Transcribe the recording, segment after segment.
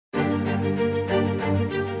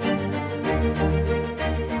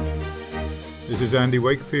This is Andy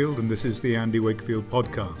Wakefield, and this is the Andy Wakefield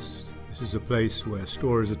podcast. This is a place where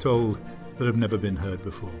stories are told that have never been heard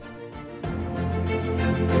before.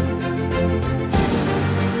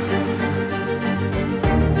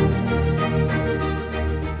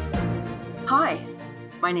 Hi,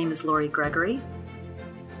 my name is Lori Gregory.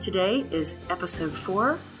 Today is episode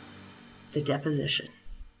 4, The Deposition.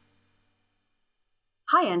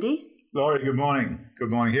 Hi, Andy. Laurie, good morning. Good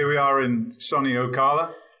morning. Here we are in sunny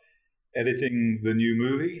Ocala, editing the new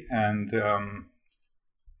movie and,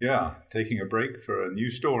 taking a break for a new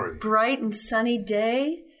story. Bright and sunny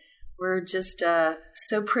day. We're just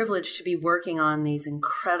so privileged to be working on these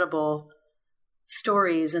incredible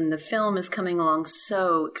stories, and the film is coming along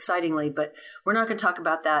so excitingly, but we're not going to talk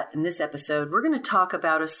about that in this episode. We're going to talk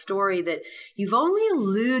about a story that you've only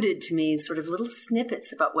alluded to me, sort of little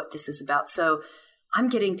snippets about what this is about. So I'm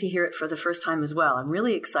getting to hear it for the first time as well. I'm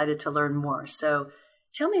really excited to learn more. So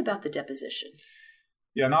tell me about The Deposition.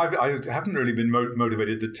 Yeah, and I haven't really been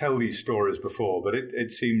motivated to tell these stories before, but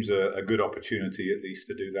it seems a good opportunity at least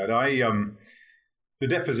to do that. The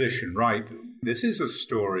Deposition, right? This is a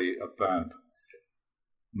story about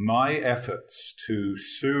my efforts to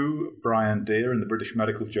sue Brian Deer and the British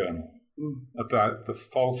Medical Journal about the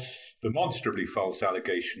demonstrably false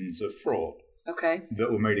allegations of fraud. Okay.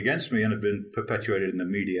 That were made against me and have been perpetuated in the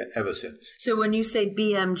media ever since. So when you say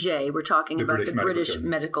BMJ, we're talking about the British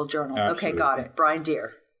Medical Journal. Absolutely. Okay, got it. Brian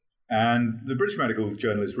Deer. And the British Medical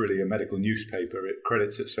Journal is really a medical newspaper. It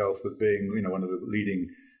credits itself with being, one of the leading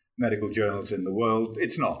medical journals in the world.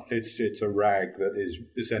 It's not. It's a rag that is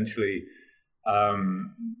essentially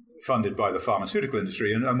funded by the pharmaceutical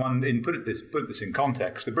industry. And put this in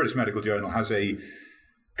context, the British Medical Journal has a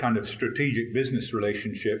kind of strategic business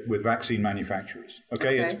relationship with vaccine manufacturers.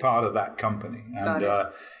 Okay? It's part of that company. And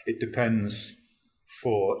it depends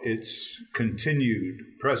for its continued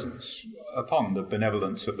presence upon the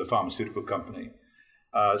benevolence of the pharmaceutical company.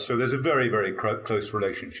 So there's a very, very close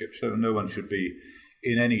relationship. So no one should be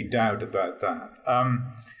in any doubt about that.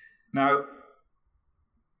 Now,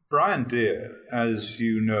 Brian Deer, as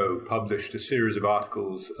you know, published a series of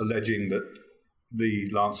articles alleging that the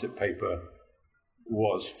Lancet paper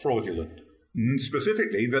was fraudulent.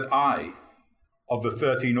 Specifically, that of the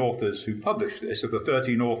 13 authors who published this, of the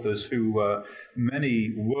 13 authors who were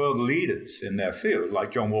many world leaders in their field, like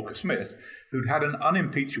John Walker Smith, who'd had an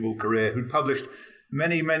unimpeachable career, who'd published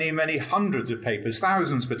many, many, many hundreds of papers,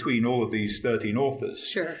 thousands between all of these 13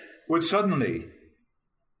 authors, would suddenly,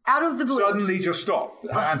 out of the blue, suddenly just stop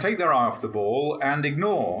and take their eye off the ball and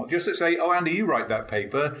ignore, just to say, oh, Andy, you write that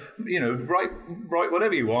paper, write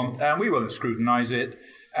whatever you want, and we won't scrutinize it,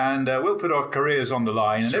 and we'll put our careers on the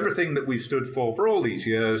line, and everything that we've stood for all these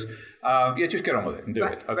years, just get on with it and do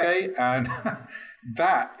it, okay? Right. And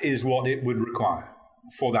that is what it would require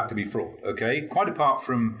for that to be fraud, okay? Quite apart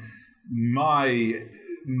from my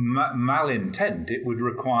malintent, it would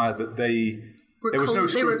require that there was no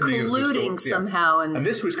scrutiny. They were colluding somehow. And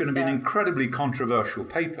this was going to be an incredibly controversial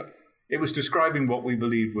paper. It was describing what we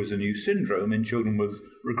believed was a new syndrome in children with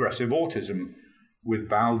regressive autism, with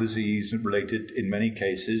bowel disease related, in many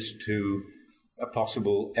cases, to a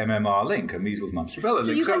possible MMR link, a measles, mumps, rubella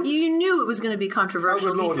link. So you knew it was going to be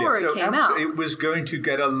controversial before it came out. It was going to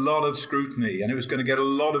get a lot of scrutiny, and it was going to get a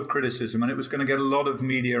lot of criticism, and it was going to get a lot of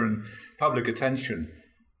media and public attention.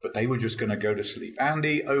 But they were just going to go to sleep.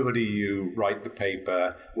 Andy, over to you, write the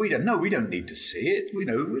paper. We don't need to see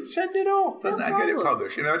it. Send it off and get it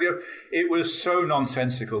published. It was so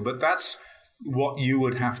nonsensical, but that's what you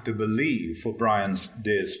would have to believe for Brian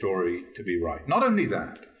Deer's story to be right. Not only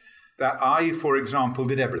that I, for example,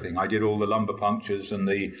 did everything. I did all the lumbar punctures and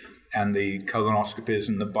the colonoscopies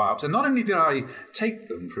and the biopsies. And not only did I take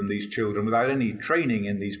them from these children without any training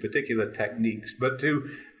in these particular techniques, but to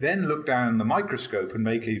then look down the microscope and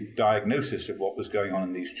make a diagnosis of what was going on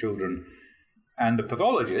in these children. And the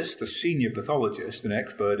pathologist, the senior pathologist, an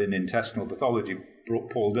expert in intestinal pathology,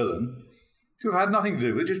 Paul Dillon, to have had nothing to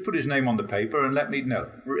do with it, just put his name on the paper and let me know.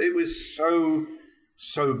 It was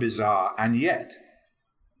so bizarre. And yet,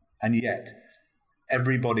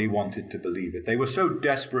 everybody wanted to believe it. They were so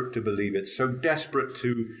desperate to believe it, so desperate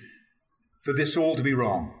for this all to be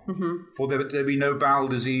wrong, for there to be no bowel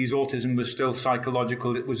disease. Autism was still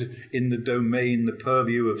psychological. It was in the domain, the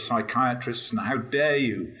purview of psychiatrists, and how dare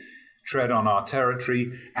you tread on our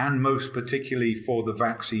territory, and most particularly for the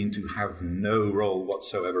vaccine to have no role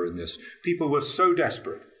whatsoever in this. People were so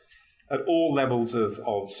desperate at all levels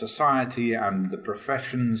of society and the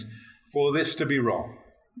professions for this to be wrong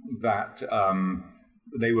that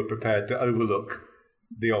they were prepared to overlook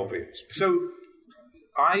the obvious. So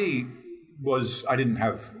I didn't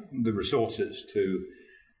have the resources to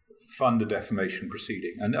fund a defamation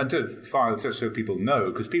proceeding. And to file, just so people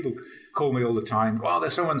know, because people call me all the time,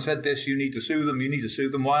 there's someone said this, you need to sue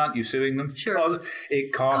them, why aren't you suing them? Sure. Because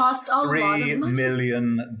it costs $3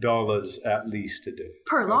 million at least to do it.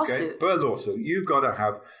 Per lawsuit. Per lawsuit. You've got to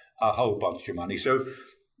have a whole bunch of money. So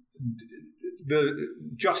the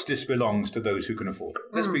justice belongs to those who can afford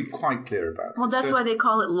it. Let's be quite clear about it. Well, that's why they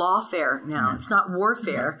call it lawfare now. It's not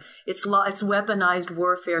warfare. It's weaponized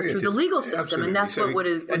warfare through the legal system, absolutely. And that's what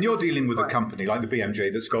is. And you're dealing with a company like the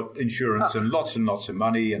BMJ that's got insurance and lots of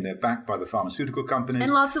money, and they're backed by the pharmaceutical companies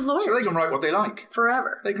and lots of lawyers. So they can write what they like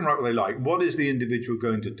forever. They can write what they like. What is the individual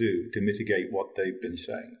going to do to mitigate what they've been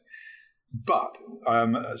saying? But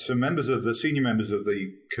some senior members of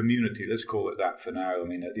the community, let's call it that for now. I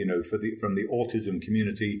mean, from the autism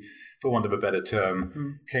community, for want of a better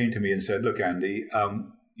term, came to me and said, "Look, Andy,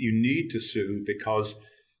 you need to sue because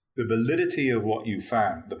the validity of what you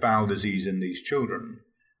found, the bowel disease in these children,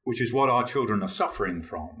 which is what our children are suffering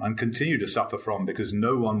from and continue to suffer from because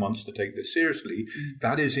no one wants to take this seriously,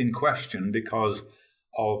 that is in question because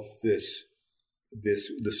of the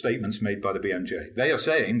statements made by the BMJ. They are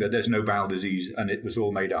saying that there's no bowel disease and it was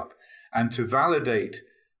all made up. And to validate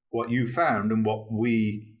what you found and what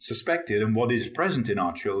we suspected and what is present in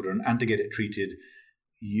our children and to get it treated,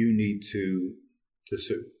 you need to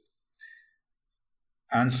sue."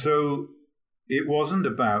 And so it wasn't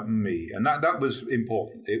about me. And that was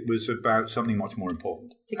important. It was about something much more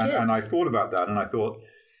important. And I thought about that and I thought,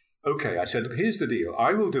 okay, I said, look, here's the deal.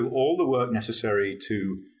 I will do all the work necessary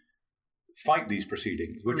to fight these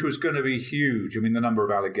proceedings, which was going to be huge. I mean, the number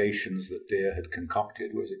of allegations that Dear had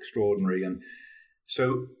concocted was extraordinary. And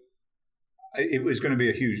so it was going to be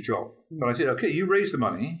a huge job. But I said, okay, you raise the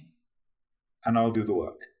money and I'll do the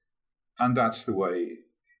work. And that's the way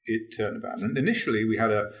it turned about. And initially we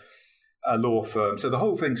had a law firm. So the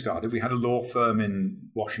whole thing started. We had a law firm in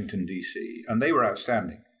Washington, D.C., and they were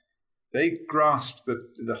outstanding. They grasped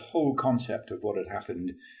the whole concept of what had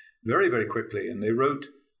happened very, very quickly. And they wrote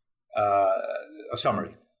a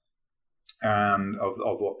summary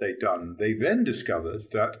of what they'd done. They then discovered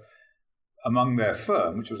that among their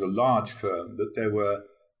firm, which was a large firm, that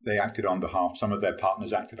they acted on behalf, some of their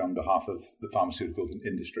partners acted on behalf of the pharmaceutical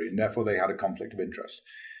industry, and therefore they had a conflict of interest.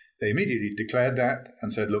 They immediately declared that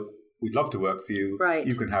and said, look, we'd love to work for you. Right.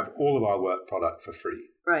 You can have all of our work product for free.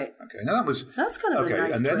 Right. Okay. Now that's kind of a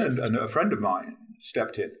nice and then twist. a friend of mine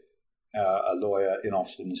stepped in, a lawyer in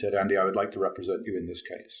Austin, and said, Andy, I would like to represent you in this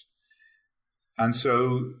case. And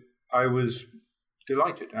so I was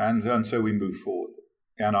delighted, and so we moved forward.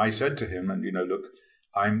 And I said to him, and look,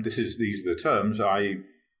 these are the terms. I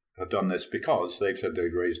have done this because they've said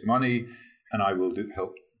they'd raise the money, and I will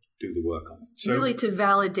help do the work on it. So really, to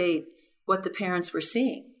validate what the parents were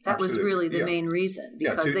seeing. That was really the main reason.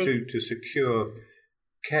 Because to secure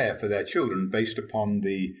care for their children based upon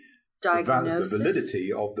the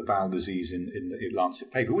validity of the bowel disease in the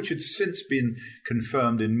Lancet paper, which had since been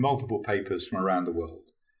confirmed in multiple papers from around the world.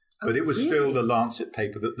 But it was still the Lancet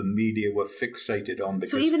paper that the media were fixated on.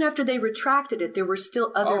 So even after they retracted it, there were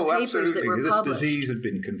still other papers that were published. This disease had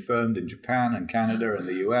been confirmed in Japan and Canada and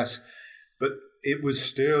the US, but it was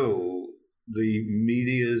still the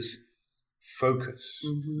media's focus,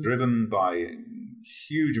 driven by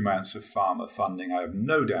huge amounts of pharma funding, I have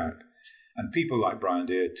no doubt, and people like Brian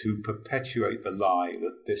Dear, to perpetuate the lie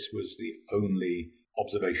that this was the only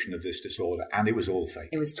observation of this disorder, and it was all fake.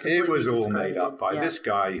 It was all made up by this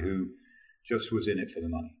guy who just was in it for the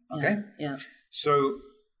money. Okay? Yeah. So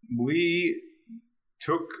we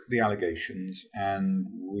took the allegations, and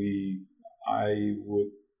I would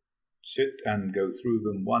sit and go through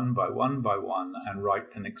them one by one and write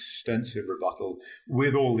an extensive rebuttal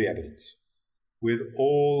with all the evidence, with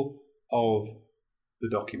all of the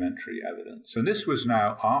documentary evidence. And this was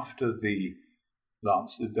now after the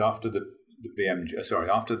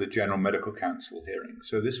General Medical Council hearing.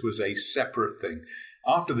 So this was a separate thing.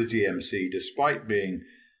 After the GMC, despite being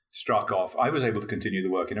struck off, I was able to continue the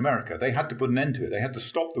work in America. They had to put an end to it. They had to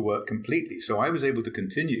stop the work completely. So I was able to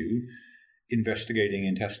continue investigating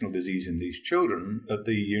intestinal disease in these children at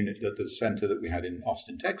the center that we had in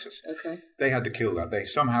Austin, Texas. Okay. They had to kill that. They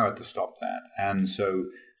somehow had to stop that. And so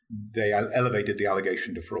they elevated the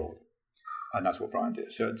allegation to fraud. And that's what Brian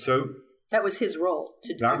did. So that was his role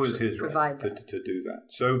to provide that. To do that.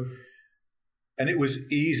 So, and it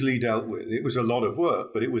was easily dealt with. It was a lot of work,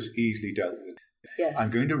 but it was easily dealt with. Yes. I'm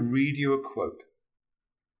going to read you a quote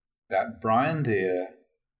that Brian Dear,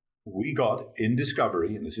 we got in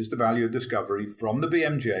Discovery, and this is the value of Discovery, from the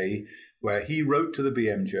BMJ, where he wrote to the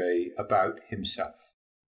BMJ about himself.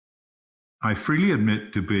 I freely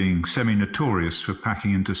admit to being semi-notorious for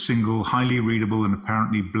packing into single, highly readable and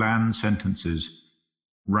apparently bland sentences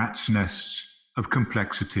rat's nests of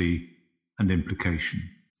complexity and implication.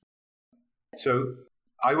 So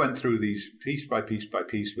I went through these piece by piece by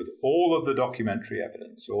piece with all of the documentary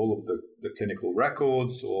evidence, all of the clinical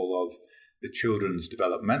records, all of the children's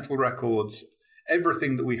developmental records,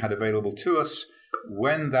 everything that we had available to us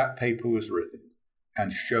when that paper was written,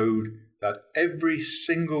 and showed that every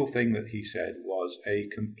single thing that he said was a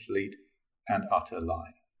complete and utter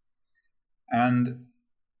lie. And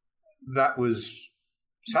that was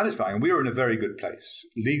satisfying. We were in a very good place.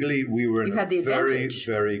 Legally, we were in a very,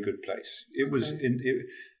 very good place. It was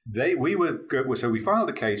so we filed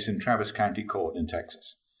a case in Travis County Court in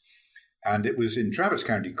Texas. And it was in Travis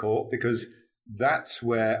County Court because that's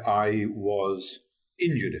where I was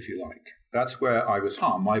injured, if you like. That's where I was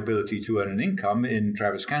harmed. My ability to earn an income in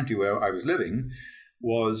Travis County, where I was living,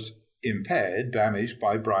 was impaired, damaged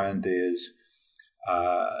by Brian Deere's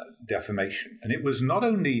defamation. And it was not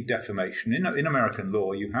only defamation. In American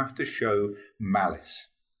law, you have to show malice.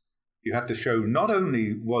 You have to show not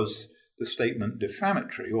only was the statement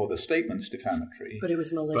defamatory or the statements defamatory, but it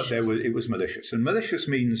was malicious. But it was malicious. And malicious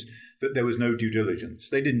means that there was no due diligence.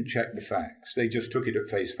 They didn't check the facts. They just took it at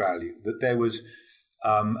face value. That there was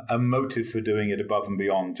a motive for doing it above and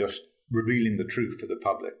beyond just revealing the truth to the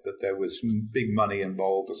public, that there was big money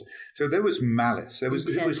involved. So there was malice. It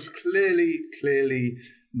was clearly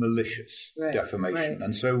malicious defamation. Right.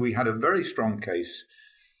 And so we had a very strong case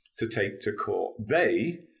to take to court.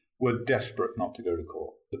 They were desperate not to go to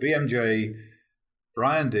court. The BMJ,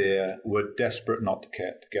 Brian Deere, were desperate not to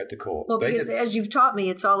get to court. Well, because as you've taught me,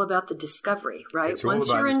 it's all about the discovery, right? Once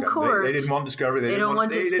you're in court, they didn't want discovery. They didn't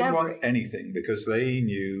want discovery. They didn't want anything because they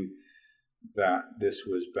knew that this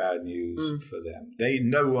was bad news for them.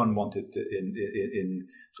 No one wanted to, in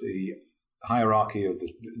the hierarchy of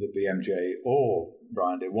the BMJ or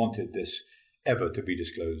Brian Deere wanted this ever to be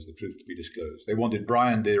disclosed, the truth to be disclosed. They wanted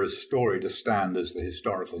Brian Deere's story to stand as the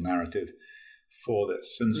historical narrative for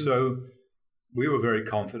this. And so we were very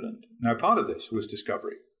confident. Now, part of this was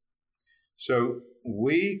discovery. So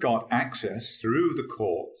we got access through the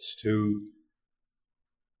courts to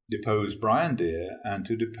depose Brian Deere and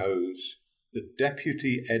to depose the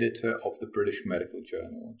deputy editor of the British Medical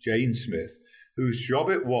Journal, Jane Smith, whose job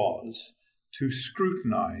it was to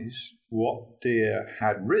scrutinize what Deere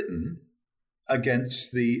had written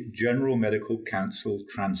against the General Medical Council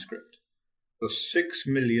transcript, the 6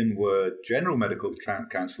 million word General Medical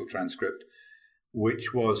Council transcript,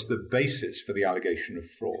 which was the basis for the allegation of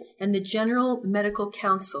fraud. And the General Medical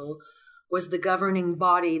Council was the governing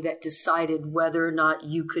body that decided whether or not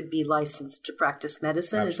you could be licensed to practice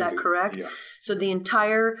medicine. Absolutely. Is that correct? Yeah. So the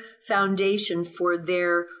entire foundation for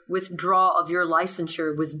their withdrawal of your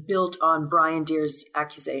licensure was built on Brian Deere's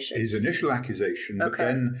accusations. His initial accusation, but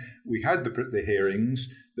then we had the hearings.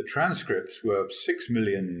 The transcripts were 6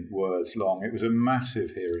 million words long. It was a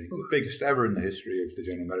massive hearing, the biggest ever in the history of the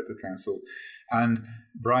General Medical Council. And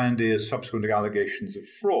Brian Deere's subsequent allegations of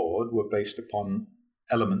fraud were based upon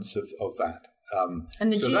elements of that.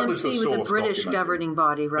 And the GMC was a British governing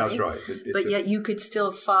body, right? That's right. But yet you could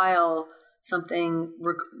still file something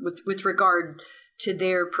with regard to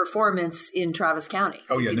their performance in Travis County.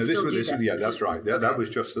 Oh, yeah. No, that's right. Okay. That was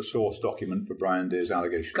just the source document for Brian Deere's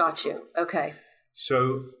allegations. Got you. Okay.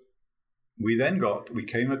 So we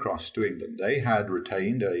came across to England. They had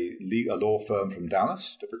retained a law firm from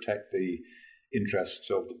Dallas to protect the interests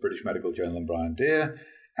of the British Medical Journal and Brian Deere.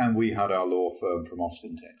 And we had our law firm from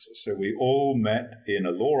Austin, Texas. So we all met in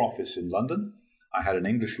a law office in London. I had an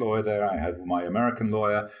English lawyer there. I had my American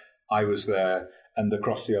lawyer. I was there. And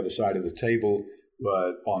across the other side of the table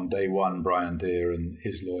were, on day one, Brian Deere and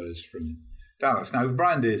his lawyers from Dallas. Now,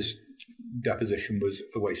 Brian Deere's deposition was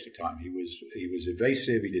a waste of time. He was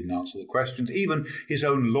evasive. He didn't answer the questions. Even his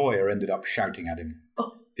own lawyer ended up shouting at him.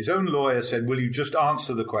 Oh. His own lawyer said, "Will you just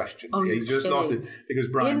answer the question?" Oh, he just asked it because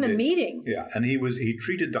Brian in the meeting. Yeah, and he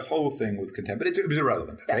treated the whole thing with contempt, but it was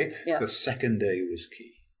irrelevant. Okay, yeah. The second day was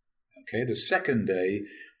key. Okay, the second day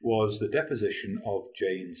was the deposition of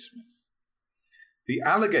Jane Smith. The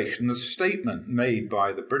allegation, the statement made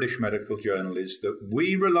by the British Medical Journal is that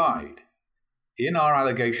we relied in our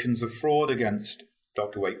allegations of fraud against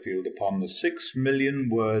Dr. Wakefield upon the 6 million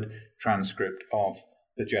word transcript of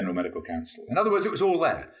the General Medical Council. In other words, it was all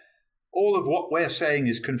there. All of what we're saying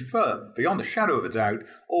is confirmed beyond a shadow of a doubt,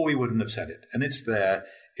 or we wouldn't have said it. And it's there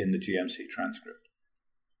in the GMC transcript.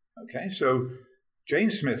 Okay, so Jane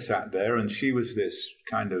Smith sat there, and she was this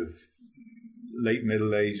kind of late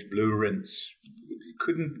middle-aged, blue rinse,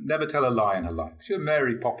 never tell a lie in her life. She's a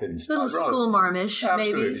Mary Poppins. Little school marmish,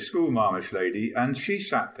 absolutely, maybe. School marmish lady. And she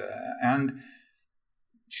sat there, and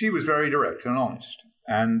she was very direct and honest.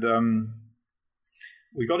 And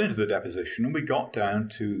we got into the deposition, and we got down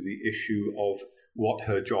to the issue of what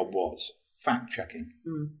her job was, fact-checking.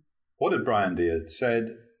 What had Brian Deere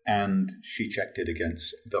said, and she checked it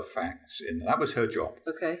against the facts. That was her job.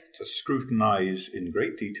 Okay. To scrutinize in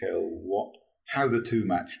great detail how the two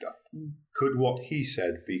matched up. Could what he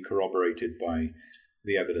said be corroborated by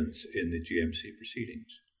the evidence in the GMC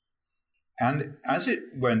proceedings? And as it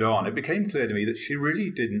went on, it became clear to me that she really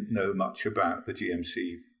didn't know much about the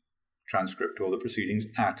GMC transcript or the proceedings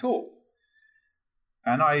at all.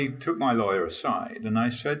 And I took my lawyer aside and I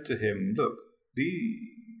said to him, look,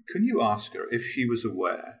 can you ask her if she was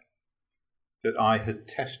aware that I had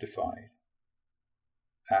testified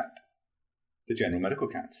at the General Medical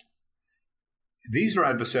Council? These are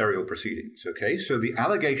adversarial proceedings, okay? So the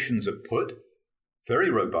allegations are put very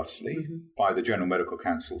robustly by the General Medical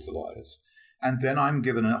Council's lawyers, and then I'm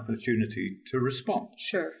given an opportunity to respond.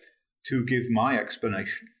 Sure. To give my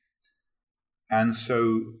explanation. And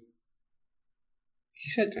so he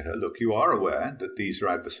said to her, look, you are aware that these are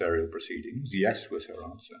adversarial proceedings? Yes, was her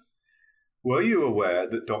answer. Were you aware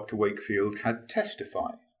that Dr. Wakefield had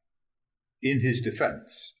testified in his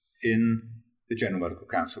defense in the General Medical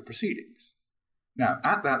Council proceedings? Now,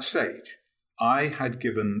 at that stage, I had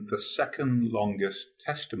given the second longest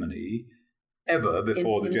testimony ever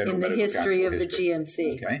before the General Medical Council. In the history of the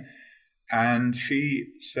GMC. Okay. And she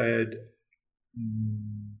said,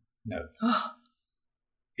 no. Oh.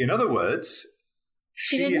 In other words,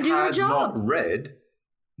 she didn't do her job. Not read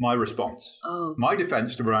my response, my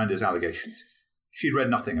defense to Brian Deere's allegations. She'd read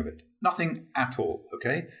nothing of it, nothing at all,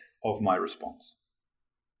 okay, of my response.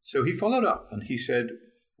 So he followed up and he said,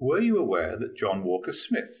 were you aware that John Walker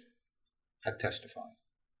Smith had testified?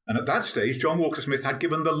 And at that stage, John Walker Smith had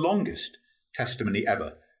given the longest testimony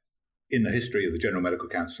ever in the history of the General Medical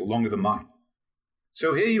Council, longer than mine.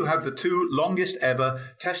 So here you have the two longest ever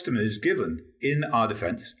testimonies given in our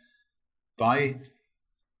defense by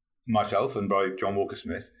myself and by John Walker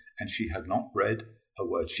Smith, and she had not read a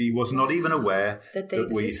word. She was not even aware that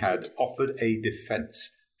we had offered a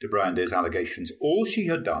defense to Brian Deere's allegations. All she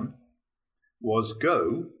had done was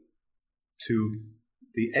go to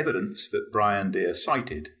the evidence that Brian Deere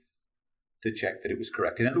cited to check that it was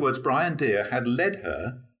correct. In other words, Brian Deere had led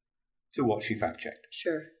her to what she fact-checked.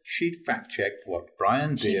 Sure. She'd fact-checked what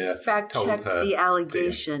Brian Deere told her. She fact-checked the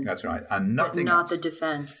allegation. That's right, and nothing but not else. The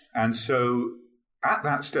defense. And so at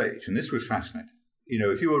that stage, and this was fascinating,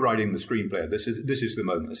 if you were writing the screenplay, this is the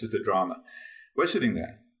moment, this is the drama. We're sitting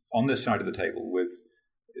there on this side of the table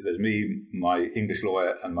there's me, my English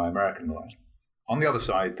lawyer, and my American lawyer. On the other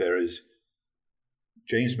side, there is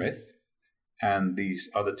Jane Smith and these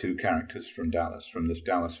other two characters from Dallas, from this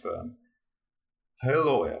Dallas firm. Her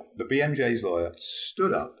lawyer, the BMJ's lawyer,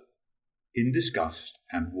 stood up in disgust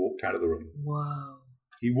and walked out of the room. Wow.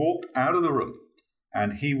 He walked out of the room,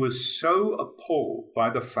 and he was so appalled by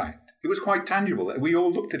the fact, it was quite tangible, we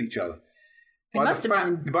all looked at each other. By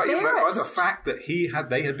the fact that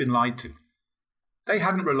they had been lied to. They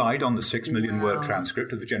hadn't relied on the 6 million word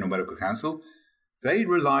transcript of the General Medical Council. They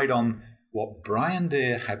relied on what Brian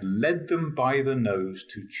Deere had led them by the nose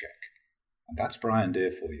to check. And that's Brian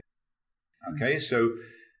Deere for you. Okay, so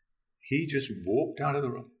he just walked out of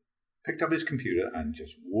the room, picked up his computer and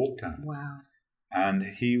just walked out. Wow. And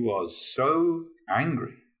he was so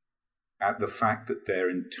angry at the fact that their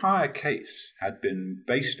entire case had been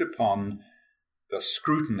based upon the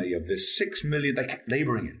scrutiny of this 6 million, they kept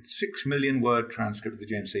laboring it, 6 million word transcript of the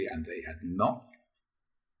GMC, and they had not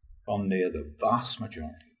gone near the vast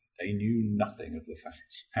majority. They knew nothing of the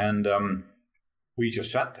facts. And we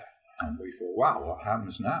just sat there and we thought, wow, what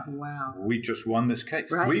happens now? Wow. We just won this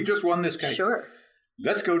case. Right. We just won this case. Sure.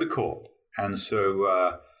 Let's go to court. And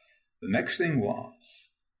so the next thing was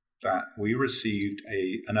that we received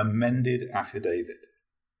an amended affidavit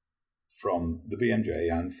from the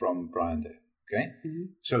BMJ and from Brian Deere. Okay? Mm-hmm.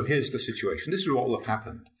 So here's the situation. This is what will have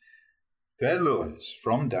happened. Their lawyers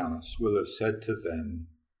from Dallas will have said to them,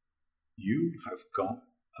 you have got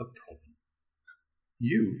a problem.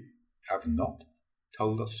 You have not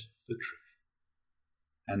told us the truth.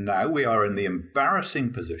 And now we are in the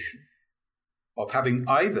embarrassing position of having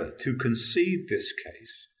either to concede this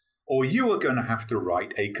case, or you are going to have to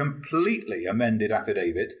write a completely amended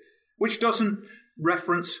affidavit which doesn't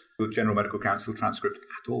reference the General Medical Council transcript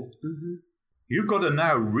at all. Mm-hmm. You've got to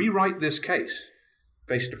now rewrite this case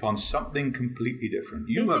based upon something completely different.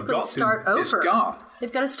 You have got to discard.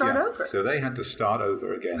 They've got to start over. So they had to start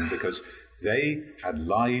over again because They had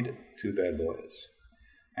lied to their lawyers.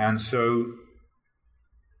 And so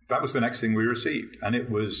that was the next thing we received. And it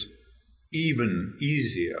was even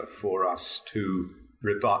easier for us to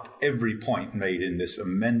rebut every point made in this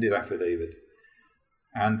amended affidavit.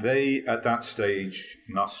 And they, at that stage,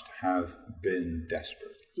 must have been desperate.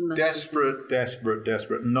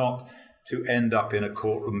 Desperate, not to end up in a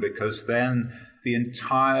courtroom, because then the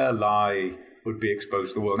entire lie would be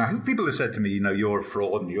exposed to the world. Now, people have said to me, you're a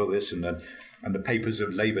fraud and you're this, and the papers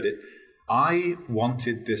have laboured it. I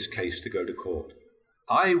wanted this case to go to court.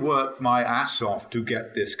 I worked my ass off to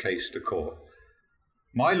get this case to court.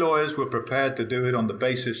 My lawyers were prepared to do it on the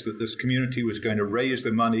basis that this community was going to raise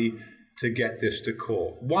the money to get this to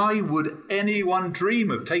court. Why would anyone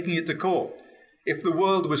dream of taking it to court if the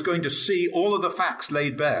world was going to see all of the facts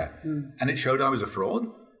laid bare and it showed I was a fraud?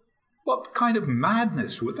 What kind of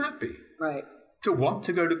madness would that be? Right. To want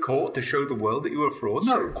to go to court to show the world that you were a fraud?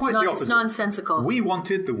 Sure. No, quite the opposite. It's nonsensical. We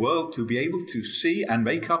wanted the world to be able to see and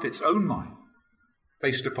make up its own mind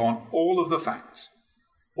based upon all of the facts.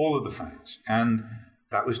 And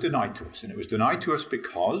that was denied to us. And it was denied to us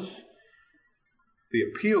because the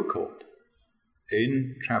appeal court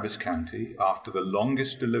in Travis County, after the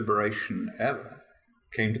longest deliberation ever,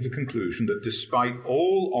 came to the conclusion that despite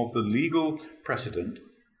all of the legal precedent,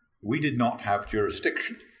 we did not have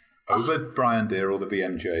jurisdiction over Brian Deere or the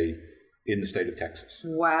BMJ in the state of Texas.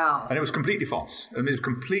 Wow. And it was completely false.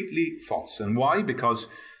 And why? Because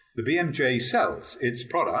the BMJ sells its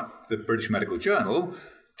product, the British Medical Journal,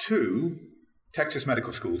 to Texas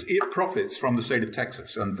medical schools. It profits from the state of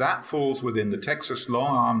Texas, and that falls within the Texas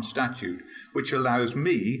long-arm statute, which allows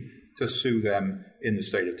me to sue them in the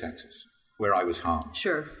state of Texas, where I was harmed.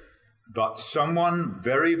 Sure. But someone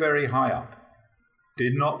very, very high up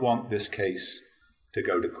did not want this case to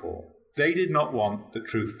go to court. They did not want the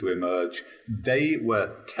truth to emerge. They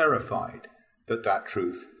were terrified that that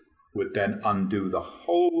truth would then undo the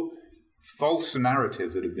whole false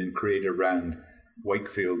narrative that had been created around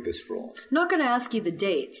Wakefield, this fraud. I'm not going to ask you the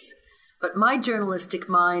dates, but my journalistic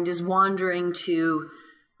mind is wandering to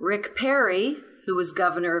Rick Perry, who was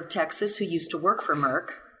governor of Texas, who used to work for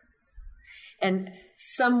Merck, and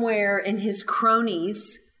somewhere in his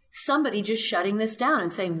cronies, somebody just shutting this down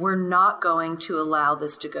and saying, we're not going to allow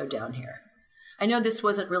this to go down here. I know this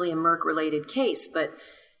wasn't really a Merck-related case, but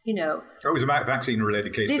it was a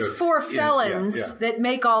vaccine-related case. These four felons that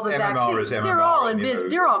make all the vaccines, they're all in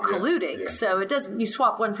business. They're all colluding. So it doesn't. You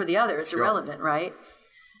swap one for the other. It's irrelevant, right?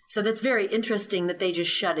 So that's very interesting that they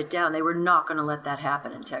just shut it down. They were not going to let that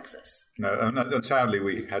happen in Texas. No, and sadly,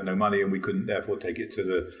 we had no money, and we couldn't therefore take it to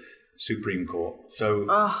the Supreme Court. So,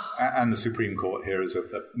 and the Supreme Court here is a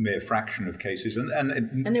mere fraction of cases, and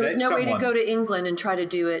there was no way to go to England and try to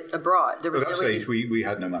do it abroad. There was at that stage we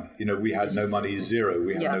had no money. We had no money, zero.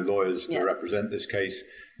 We had no lawyers to represent this case.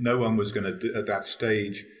 No one was going to at that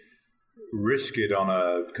stage risk it on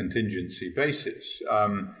a contingency basis,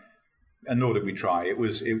 and nor did we try. It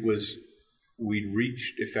was we'd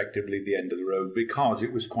reached effectively the end of the road because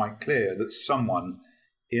it was quite clear that someone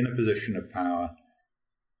in a position of power,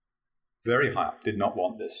 very high up, did not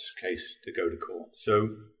want this case to go to court. So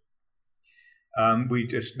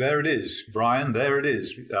there it is, Brian, there it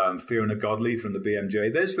is, Fiona Godley from the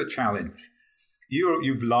BMJ. There's the challenge.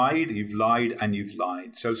 You've lied, and you've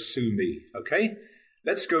lied. So sue me, okay?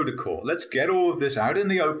 Let's go to court. Let's get all of this out in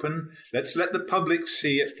the open. Let's let the public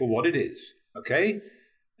see it for what it is, okay?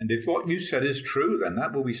 And if what you said is true, then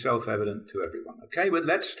that will be self-evident to everyone, okay? But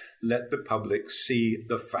let's let the public see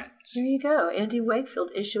the facts. There you go. Andy Wakefield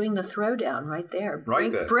issuing the throwdown right there.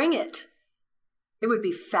 Bring it. It would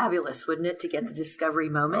be fabulous, wouldn't it, to get the discovery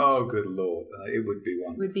moment? Oh, good Lord. It would be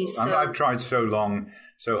wonderful. Would be I've tried so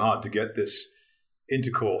hard to get this into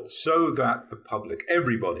court so that the public,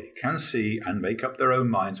 everybody, can see and make up their own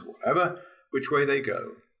minds, which way they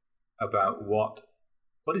go, about what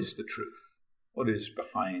is the truth. What is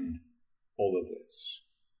behind all of this?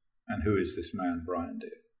 And who is this man, Brian Deere?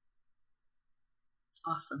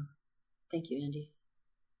 Awesome. Thank you, Andy.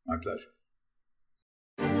 My pleasure.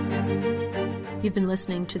 You've been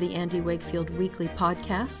listening to the Andy Wakefield Weekly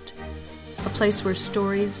Podcast, a place where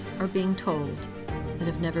stories are being told that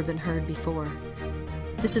have never been heard before.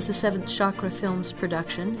 This is a Seventh Chakra Films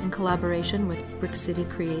production in collaboration with Brick City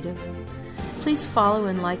Creative. Please follow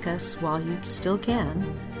and like us while you still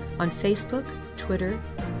can on Facebook, Twitter,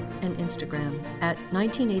 and Instagram at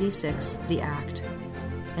 1986 The Act,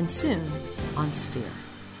 and soon on Sphere.